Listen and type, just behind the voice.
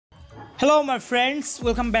Hello my friends,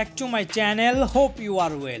 welcome back to my channel. Hope you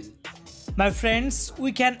are well. My friends,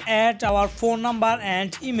 we can add our phone number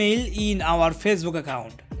and email in our Facebook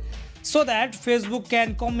account so that Facebook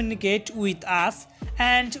can communicate with us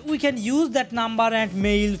and we can use that number and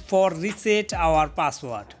mail for reset our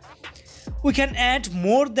password. We can add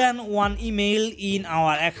more than one email in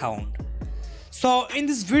our account. So in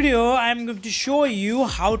this video I am going to show you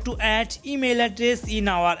how to add email address in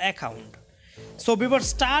our account. So before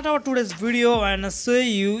start our today's video, I wanna show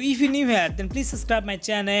you, if you new here then please subscribe my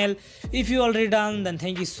channel. If you already done then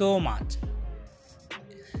thank you so much.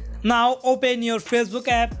 Now open your Facebook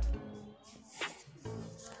app,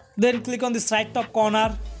 then click on this right top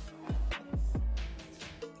corner.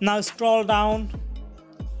 Now scroll down,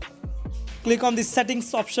 click on this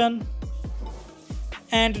settings option,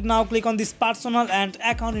 and now click on this personal and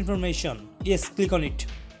account information. Yes, click on it.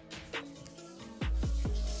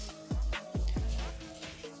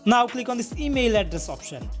 Now click on this email address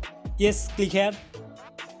option. Yes, click here.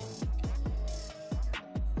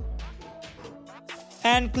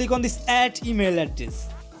 And click on this add email address.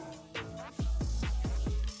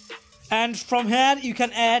 And from here you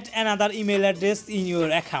can add another email address in your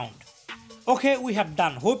account. Okay, we have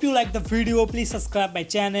done. Hope you like the video. Please subscribe my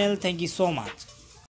channel. Thank you so much.